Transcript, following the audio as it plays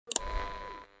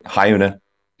Hi, Una.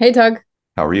 Hey, Tug.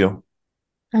 How are you?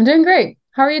 I'm doing great.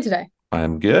 How are you today?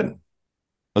 I'm good.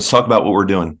 Let's talk about what we're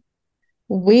doing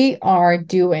We are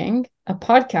doing a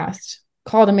podcast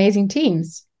called Amazing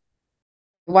Teams.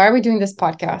 Why are we doing this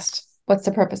podcast? What's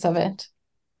the purpose of it?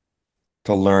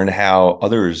 to learn how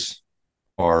others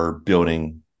are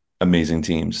building amazing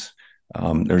teams.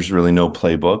 There's really no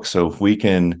playbook. So if we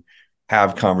can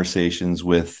have conversations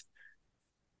with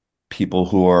people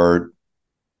who are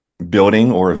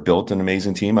building or have built an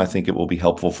amazing team, I think it will be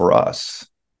helpful for us,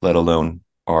 let alone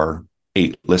our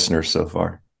 8 listeners so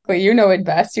far. But you know it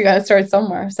best. You got to start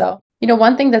somewhere. So,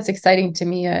 one thing that's exciting to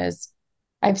me is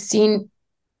I've seen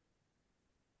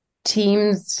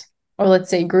teams, or let's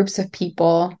say groups of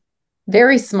people,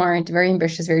 very smart, very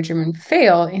ambitious, very driven,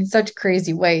 fail in such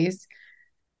crazy ways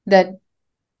that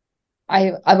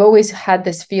I've always had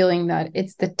this feeling that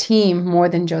it's the team more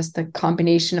than just the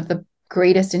combination of the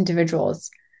greatest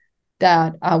individuals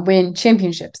that win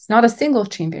championships, not a single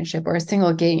championship or a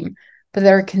single game, but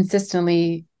that are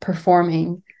consistently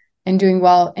performing and doing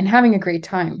well and having a great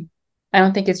time. I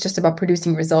don't think it's just about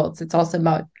producing results. It's also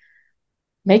about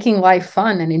making life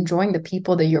fun and enjoying the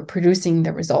people that you're producing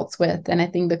the results with. And I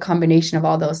think the combination of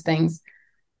all those things,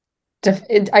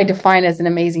 I define as an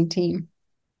amazing team.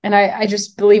 And I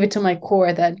just believe it to my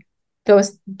core that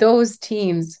those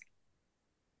teams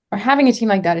or having a team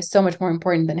like that is so much more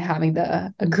important than having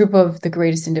a group of the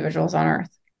greatest individuals on earth.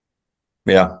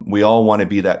 Yeah, we all want to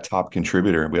be that top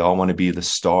contributor. We all want to be the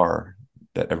star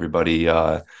that everybody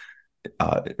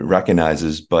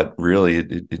recognizes, but really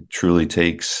it truly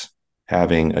takes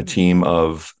having a team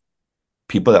of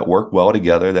people that work well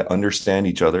together, that understand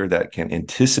each other, that can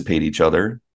anticipate each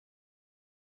other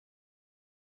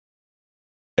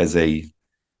as a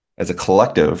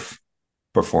collective,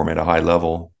 perform at a high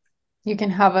level. You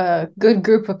can have a good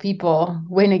group of people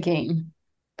win a game,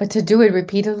 but to do it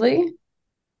repeatedly,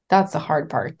 that's the hard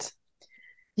part.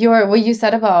 What you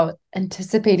said about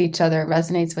anticipate each other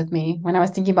resonates with me when I was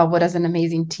thinking about what does an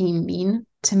amazing team mean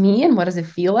to me and what does it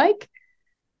feel like?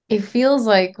 It feels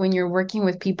like when you're working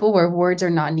with people where words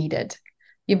are not needed.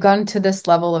 You've gotten to this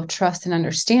level of trust and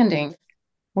understanding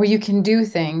where you can do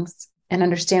things and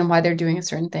understand why they're doing a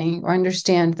certain thing or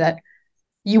understand that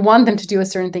you want them to do a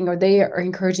certain thing or they are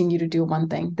encouraging you to do one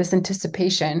thing. This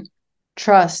anticipation,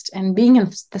 trust, and being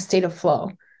in the state of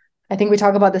flow. I think we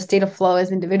talk about the state of flow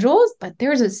as individuals, but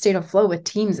there's a state of flow with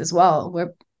teams as well,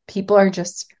 where people are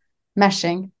just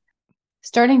meshing.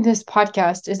 Starting this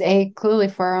podcast is clearly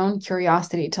for our own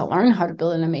curiosity to learn how to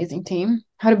build an amazing team,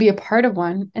 how to be a part of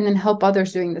one, and then help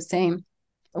others doing the same.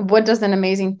 What does an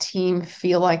amazing team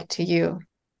feel like to you?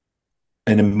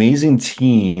 An amazing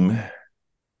team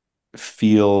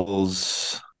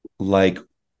feels like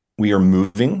we are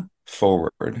moving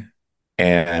forward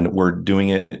and we're doing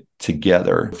it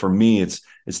together. For me, it's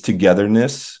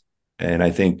togetherness, and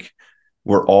I think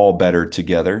we're all better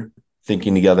together,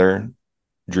 thinking together,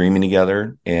 dreaming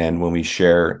together, and when we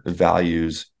share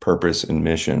values, purpose, and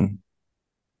mission.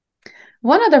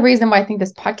 One other reason why I think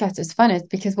this podcast is fun is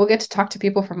because we'll get to talk to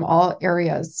people from all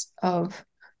areas of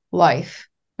life.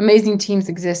 Amazing teams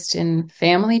exist in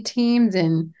family teams,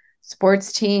 in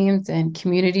sports teams, and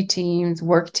community teams,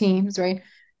 work teams, right?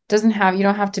 Doesn't have You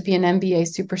don't have to be an NBA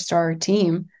superstar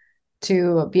team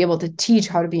to be able to teach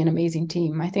how to be an amazing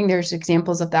team. I think there's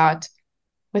examples of that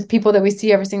with people that we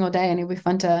see every single day, and it'll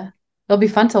be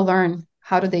fun to learn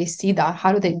how do they see that?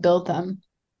 How do they build them?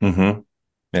 Mm-hmm.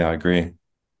 Yeah, I agree.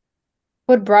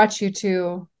 What brought you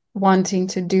to wanting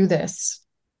to do this?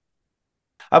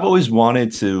 I've always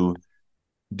wanted to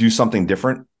do something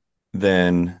different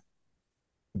than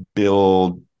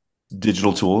build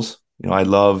digital tools. I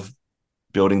love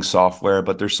building software,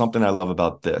 but there's something I love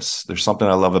about this. There's something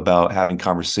I love about having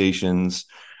conversations.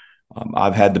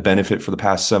 I've had the benefit for the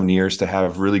past 7 years to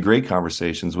have really great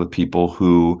conversations with people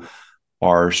who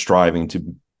are striving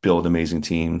to build amazing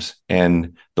teams.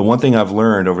 And the one thing I've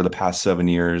learned over the past 7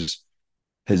 years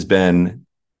has been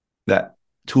that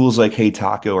tools like Hey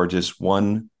Taco are just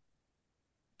one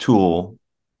tool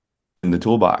in the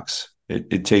toolbox.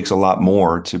 It takes a lot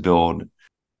more to build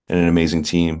an amazing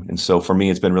team. And so for me,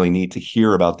 it's been really neat to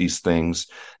hear about these things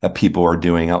that people are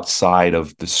doing outside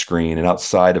of the screen and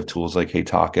outside of tools like Hey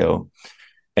Taco,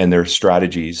 and their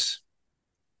strategies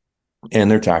and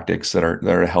their tactics that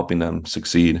are helping them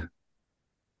succeed.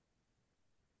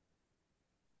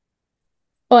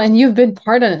 Well, and you've been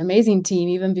part of an amazing team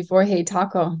even before Hey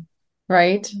Taco,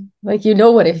 right? Like you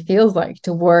know what it feels like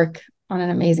to work on an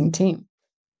amazing team.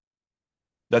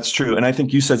 That's true. And I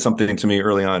think you said something to me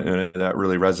early on that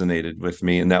really resonated with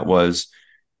me. And that was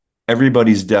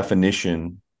everybody's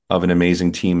definition of an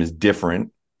amazing team is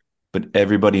different. but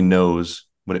everybody knows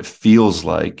what it feels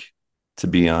like to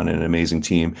be on an amazing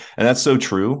team. And that's so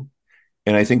true.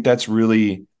 And I think that's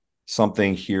really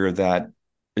something here that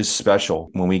is special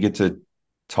when we get to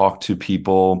talk to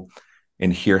people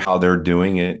and hear how they're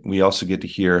doing it. We also get to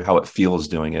hear how it feels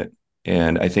doing it.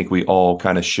 And I think we all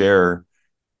kind of share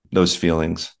those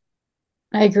feelings.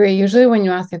 I agree. Usually when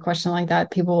you ask a question like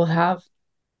that, people will have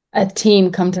a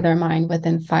team come to their mind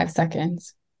within 5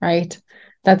 seconds, right?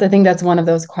 I think that's one of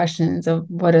those questions of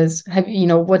what's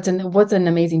an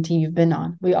amazing team you've been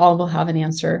on? We all will have an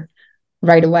answer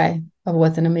right away of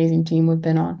what's an amazing team we've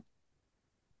been on.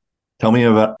 Tell me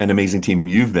about an amazing team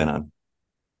you've been on.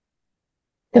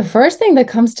 The first thing that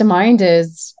comes to mind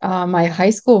is my high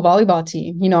school volleyball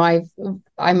team.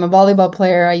 I'm a volleyball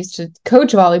player. I used to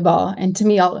coach volleyball, and to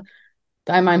me,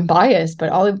 I'm biased,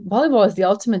 but volleyball is the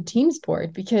ultimate team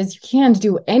sport because you can't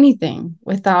do anything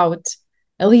without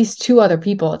at least two other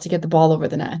people to get the ball over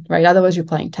the net, right? Otherwise, you're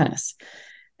playing tennis,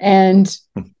 and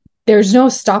there's no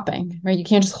stopping, right? You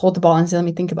can't just hold the ball and say, "Let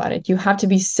me think about it." You have to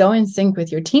be so in sync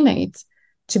with your teammates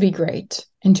to be great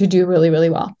and to do really, really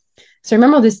well. So I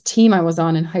remember this team I was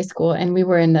on in high school, and we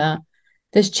were in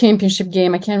this championship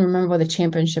game. I can't remember what the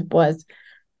championship was,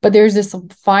 but there's this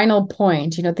final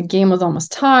point. The game was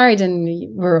almost tied, and we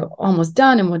were almost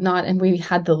done and whatnot, and we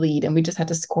had the lead, and we just had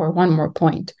to score one more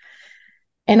point.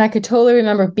 And I could totally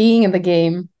remember being in the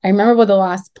game. I remember what the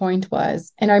last point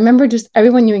was, and I remember just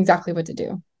everyone knew exactly what to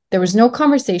do. There was no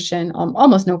conversation,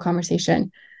 almost no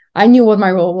conversation. I knew what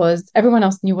my role was. Everyone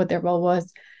else knew what their role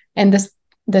was, and this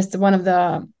one of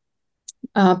the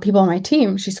people on my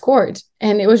team, she scored,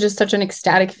 and it was just such an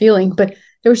ecstatic feeling. But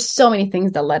there were so many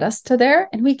things that led us to there,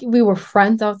 and we were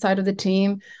friends outside of the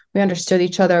team. We understood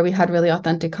each other. We had really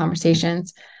authentic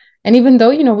conversations, and even though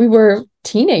we were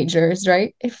teenagers,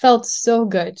 right, it felt so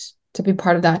good to be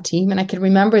part of that team. And I could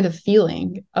remember the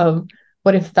feeling of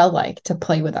what it felt like to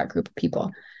play with that group of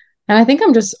people. And I think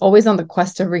I'm just always on the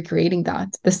quest of recreating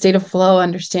that, the state of flow,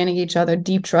 understanding each other,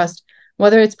 deep trust.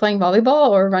 Whether it's playing volleyball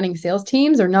or running sales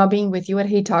teams or now being with you at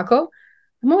Hey Taco,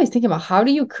 I'm always thinking about how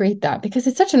do you create that? Because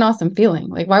it's such an awesome feeling.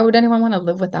 Like, why would anyone want to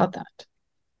live without that?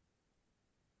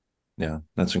 Yeah,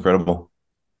 that's incredible.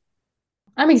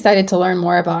 I'm excited to learn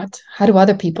more about how do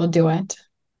other people do it.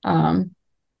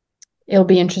 It'll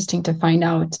be interesting to find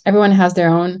out. Everyone has their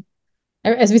own,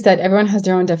 as we said, everyone has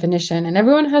their own definition and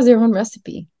everyone has their own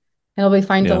recipe. And it'll be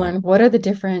fun to learn what are the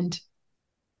different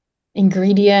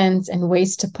ingredients and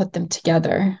ways to put them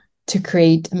together to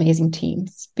create amazing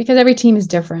teams, because every team is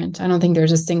different. I don't think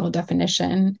there's a single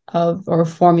definition of or a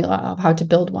formula of how to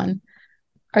build one.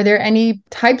 Are there any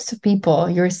types of people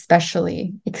you're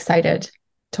especially excited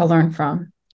to learn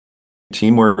from?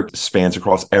 Teamwork spans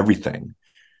across everything,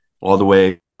 all the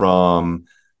way from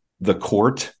the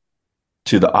court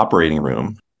to the operating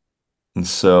room. And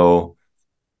so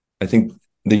I think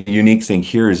the unique thing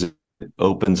here is it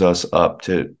opens us up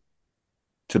to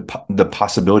the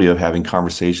possibility of having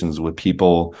conversations with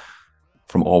people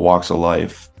from all walks of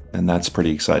life. And that's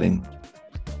pretty exciting.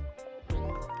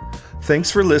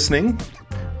 Thanks for listening.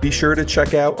 Be sure to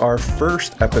check out our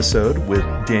first episode with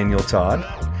Daniel Todd.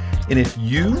 And if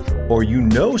you or you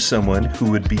know someone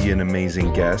who would be an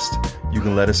amazing guest, you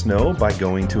can let us know by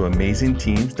going to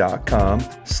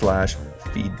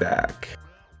amazingteams.com/feedback.